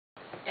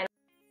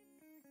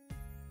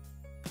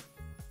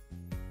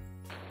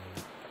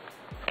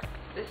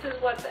is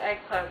what the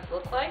eggplants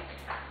look like.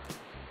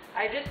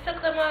 I just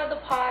took them out of the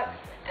pot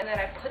and then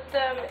I put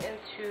them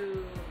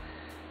into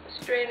a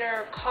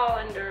strainer,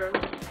 colander,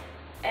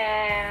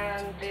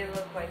 and they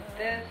look like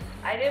this.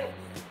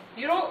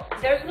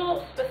 There's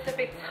no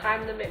specific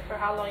time limit for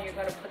how long you're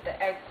gonna put the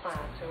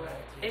eggplants or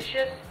whatever. It's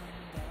just,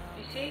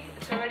 you see,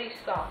 it's already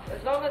soft.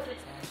 As long as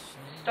it's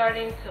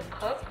starting to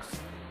cook,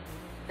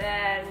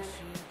 then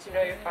you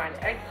know you're fine.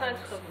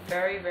 Eggplants cook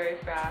very, very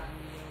fast,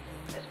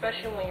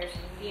 especially when you're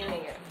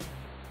steaming it.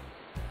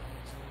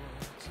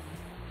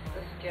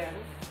 The skin.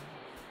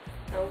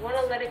 Now we want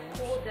to let it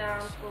cool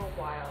down for a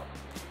while.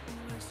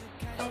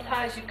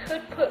 Sometimes you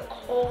could put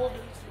cold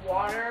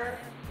water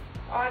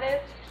on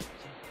it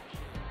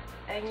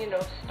and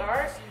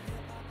start,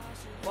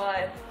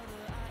 but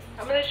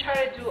I'm going to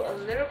try to do a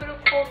little bit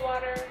of cold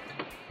water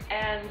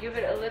and give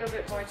it a little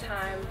bit more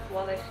time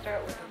while I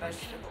start with the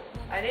vegetables.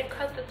 I didn't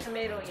cut the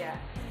tomato yet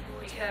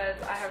because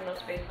I have no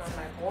space on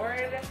my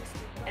board,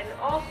 and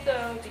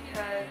also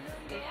because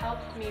it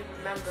helps me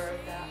remember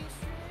that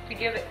to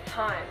give it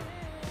time,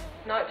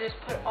 not just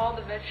put all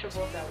the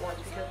vegetables at once,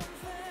 because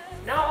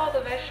not all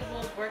the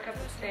vegetables work at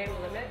the same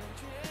limit.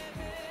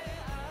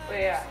 But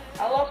yeah,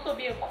 I'll also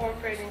be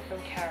incorporating some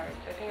carrots.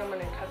 I think I'm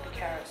going to cut the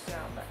carrots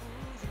now,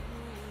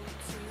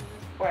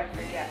 before I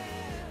forget.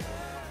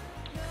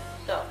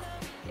 So,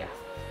 yeah.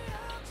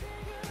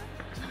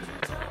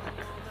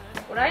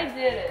 What I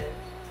did is,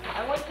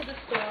 I went to the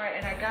store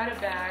and I got a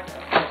bag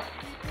of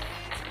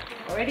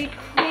already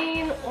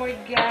clean,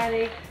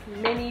 organic,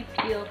 mini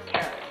peeled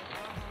carrots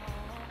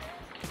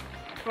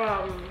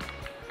from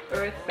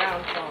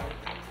Earthbound Farm.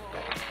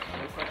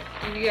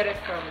 You can get it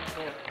from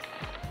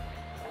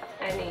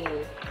any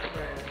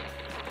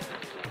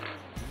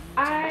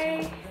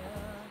brand.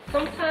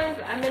 Sometimes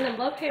I'm in a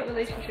love-hate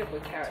relationship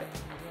with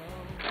carrots.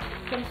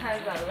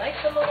 Sometimes I like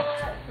them a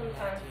lot,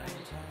 sometimes I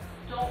just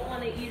don't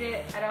want to eat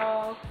it at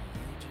all.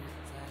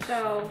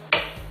 So,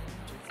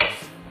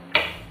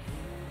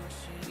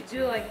 you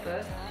do like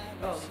this.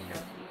 Oh, you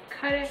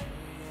cut it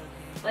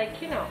like,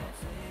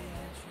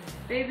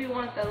 baby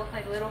ones that look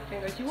like little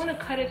fingers. You want to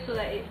cut it so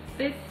that it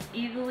fits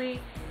easily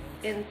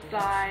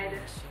inside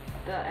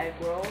the egg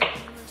roll.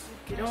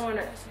 You don't want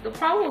to. The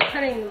problem with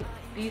cutting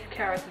these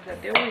carrots is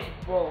that they always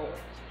roll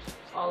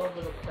all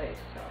over the place.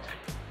 So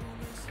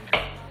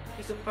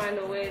if you can find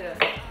a way to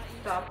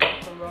stop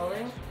them from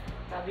rolling,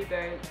 that'll be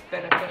very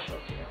beneficial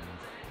to you.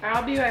 Alright,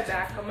 I'll be right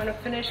back. I'm gonna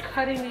finish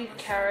cutting these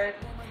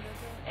carrots,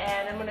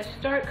 and I'm gonna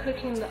start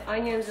cooking the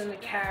onions and the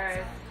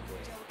carrots,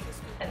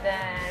 and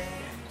then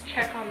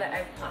check on the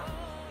eggplant.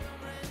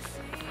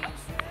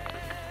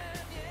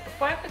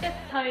 Before I forget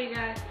to tell you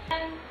guys,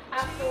 and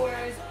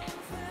afterwards,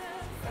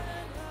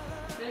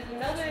 there's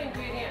another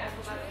ingredient I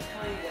forgot to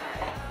tell you guys.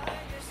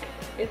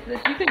 It's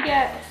this. You could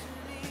get,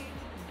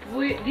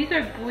 these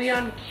are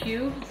bouillon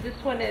cubes. This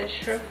one is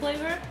shrimp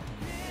flavor,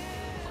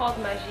 called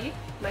Magie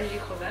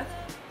Crevette.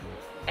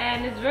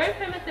 And it's very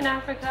famous in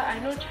Africa. I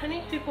know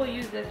Chinese people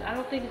use this. I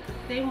don't think it's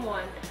the same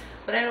one,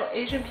 but I know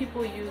Asian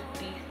people use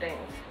these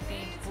things,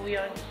 these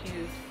bouillon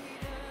cubes.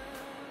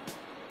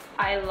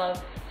 I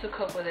love to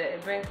cook with it.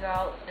 It brings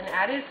out an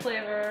added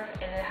flavor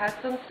and it has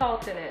some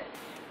salt in it.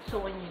 So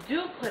when you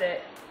do put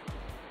it,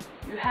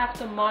 you have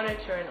to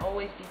monitor and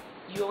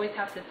you always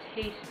have to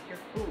taste your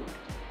food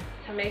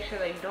to make sure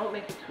that you don't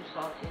make it too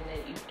salty and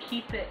that you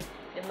keep it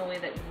in the way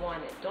that you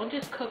want it. Don't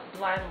just cook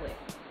blindly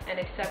and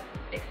expect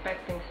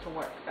things to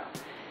work. So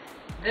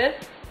this,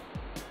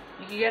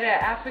 you can get it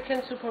at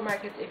African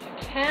supermarkets. If you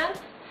can't,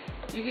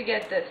 you could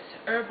get this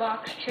herb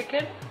box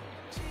chicken,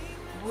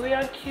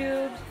 bouillon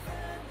cubes,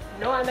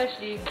 no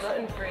MSG,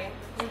 gluten free.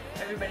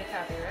 Everybody's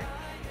happy, right?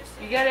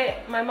 You get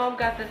it. My mom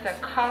got this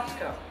at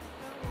Costco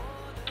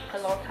a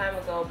long time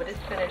ago, but it's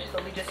finished,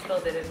 so we just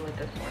filled it in with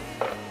this one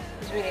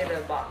because we needed a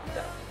box.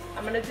 So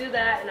I'm gonna do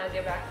that and I'll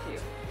get back to you.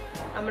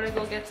 I'm gonna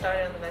go get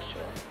started on the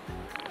vegetables.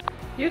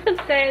 You can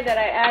say that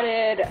I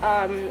added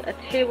a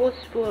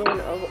tablespoon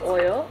of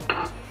oil.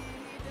 I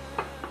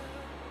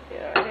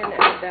didn't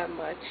add that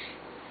much.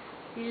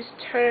 You just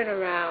turn it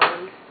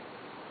around.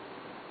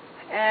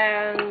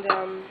 And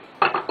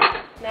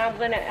now I'm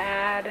going to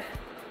add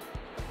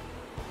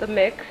the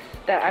mix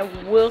that I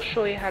will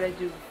show you how to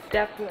do,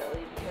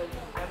 definitely, because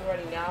I'm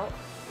running out.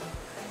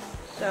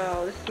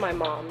 So this is my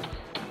mom's.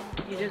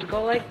 You just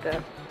go like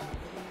this,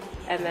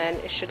 and then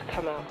it should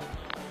come out.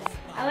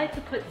 I like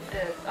to put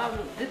this.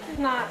 This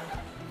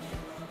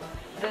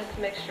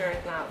mixture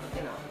is not,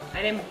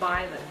 I didn't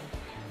buy this.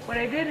 What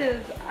I did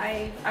is,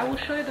 I will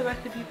show you the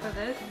recipe for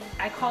this.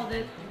 I call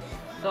this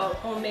the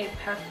homemade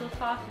pesto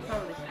sauce. It's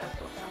not really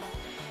pesto sauce.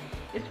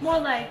 It's more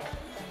like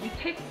you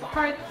take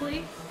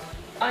parsley,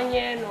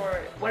 onion,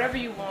 or whatever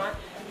you want,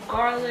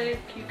 garlic,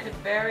 you could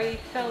vary,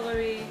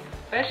 celery,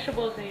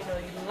 vegetables that you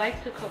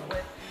like to cook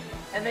with,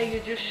 and then you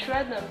just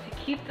shred them to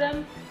keep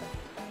them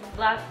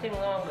lasting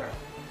longer.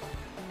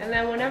 And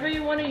then whenever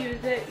you want to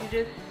use it,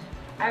 you just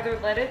either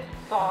let it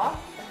thaw,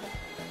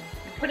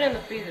 you put it in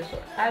the freezer,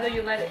 so either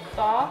you let it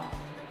thaw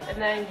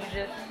and then you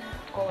just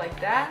go like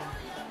that,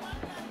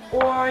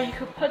 Or you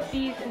could put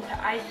these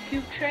into ice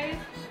cube trays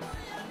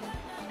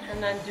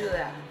and then do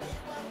that.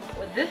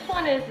 What this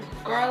one is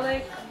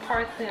garlic,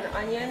 parsley, and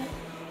onion.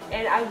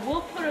 And I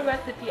will put a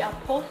recipe, I'll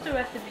post a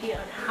recipe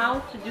on how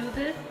to do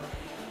this,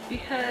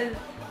 because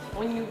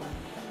when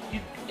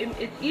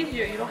it's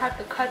easier, you don't have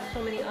to cut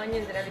so many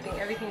onions and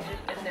everything's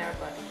just in there.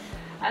 But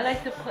I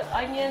like to put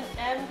onions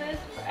and this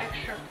for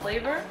extra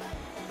flavor.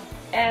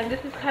 And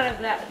this is kind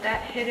of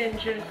that hidden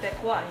je ne sais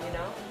quoi, you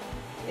know?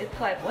 It's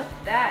like, what's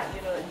that?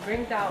 You know, it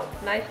brings out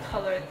nice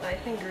colors, nice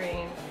and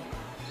green.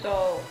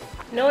 So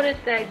notice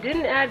that I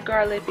didn't add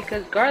garlic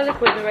because garlic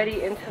was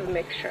already into the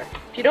mixture.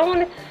 If you don't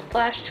want it to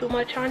splash too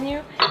much on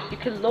you, you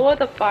can lower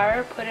the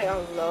fire, put it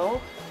on low.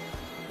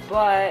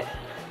 But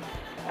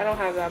I don't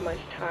have that much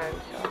time,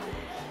 so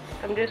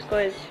I'm just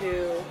going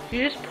to,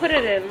 you just put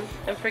it in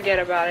and forget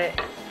about it.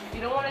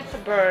 You don't want it to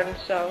burn,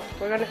 so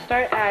we're going to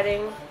start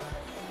adding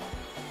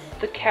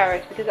the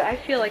carrots because I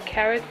feel like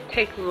carrots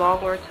take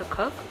longer to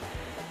cook.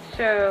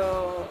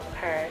 So,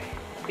 okay,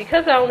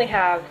 because I only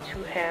have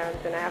 2 hands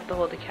and I have to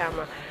hold the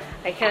camera,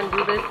 I can't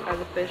do this as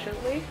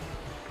efficiently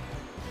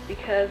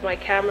because my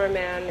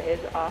cameraman is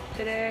off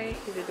today.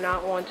 He did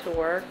not want to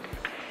work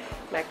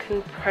and I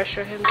couldn't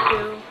pressure him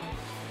to.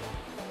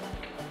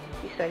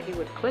 He said he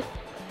would quit.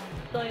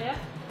 So yeah,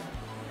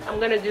 I'm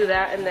gonna do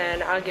that and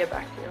then I'll get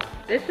back to you.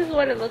 This is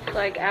what it looks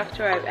like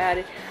after I've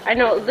added. I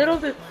know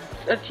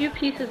a few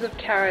pieces of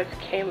carrots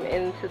came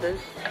into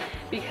this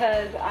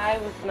because I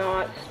was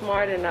not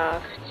smart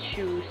enough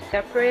to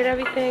separate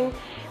everything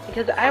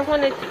because I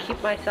wanted to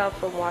keep myself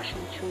from washing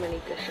too many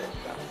dishes.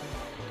 So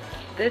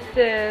this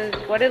is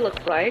what it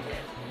looks like.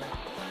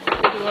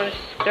 You want to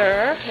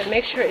stir and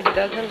make sure it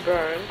doesn't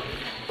burn.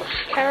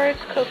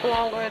 Carrots cook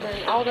longer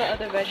than all the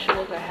other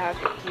vegetables I have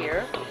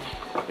here.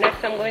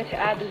 Next I'm going to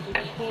add the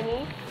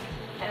zucchini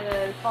and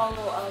then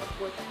follow up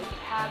with the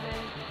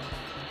cabbage.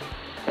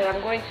 Then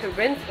I'm going to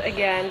rinse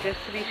again just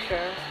to be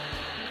sure.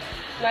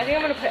 No, I think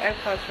I'm going to put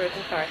eggplants first,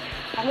 I'm sorry.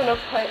 I'm going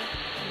to put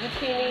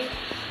zucchini,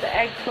 the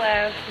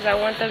eggplants, because I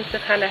want them to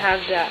kind of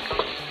have that,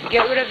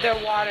 get rid of their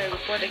water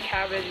before the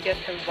cabbage gets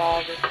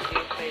involved with the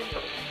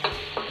flavor.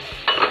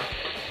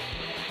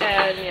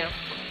 And yeah.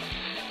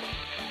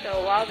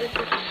 So while this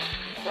is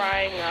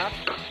frying up,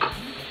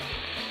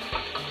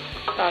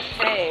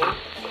 sauteing,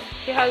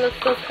 see how it looks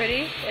so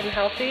pretty and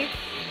healthy?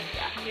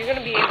 Yeah, you're going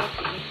to be able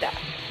to eat that.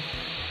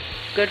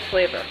 Good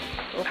flavor.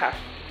 Okay,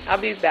 I'll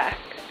be back.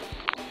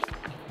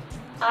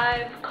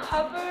 I've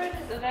covered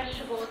the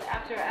vegetables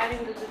after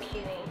adding the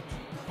zucchini,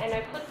 and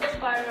I put the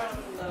fire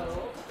on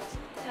low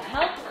to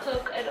help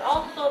cook, and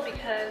also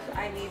because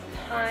I need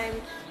time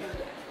to do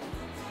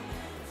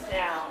this.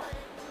 Now,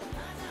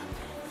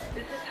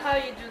 this is how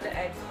you do the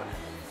eggplant.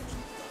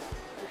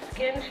 The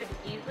skin should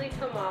easily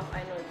come off. I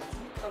know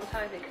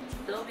sometimes it can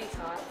still be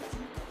hot,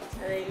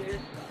 and then you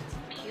just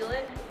peel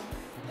it.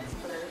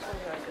 So this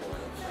one's not a good one.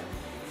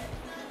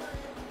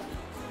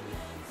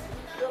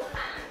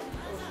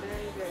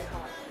 Very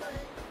hot,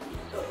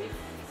 so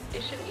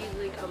it should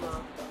easily come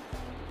off.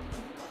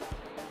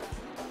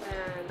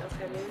 And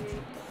okay, maybe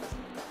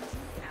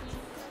yeah,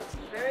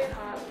 very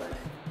hot, but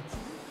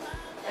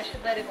I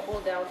should let it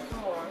cool down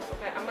some more.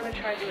 Okay, I'm gonna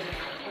try doing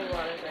cold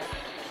water next.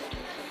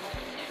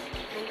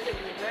 Mix it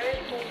with very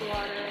cold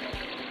water,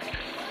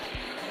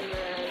 and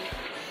then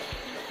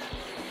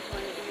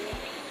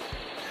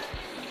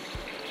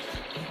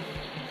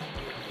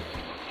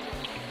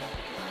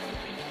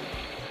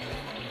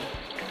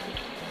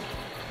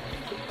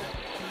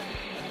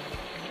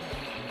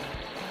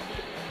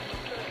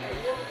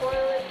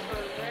boil it for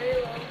a very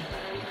long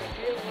time. I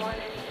didn't want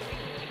it.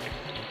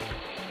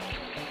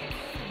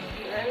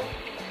 And then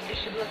it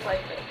should look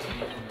like this.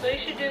 So you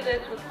should do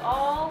this with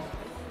all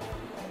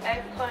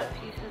eggplant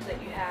pieces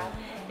that you have.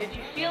 If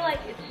you feel like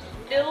it's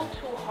still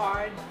too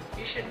hard,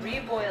 you should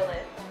reboil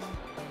it,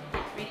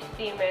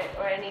 re-steam it,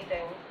 or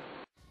anything.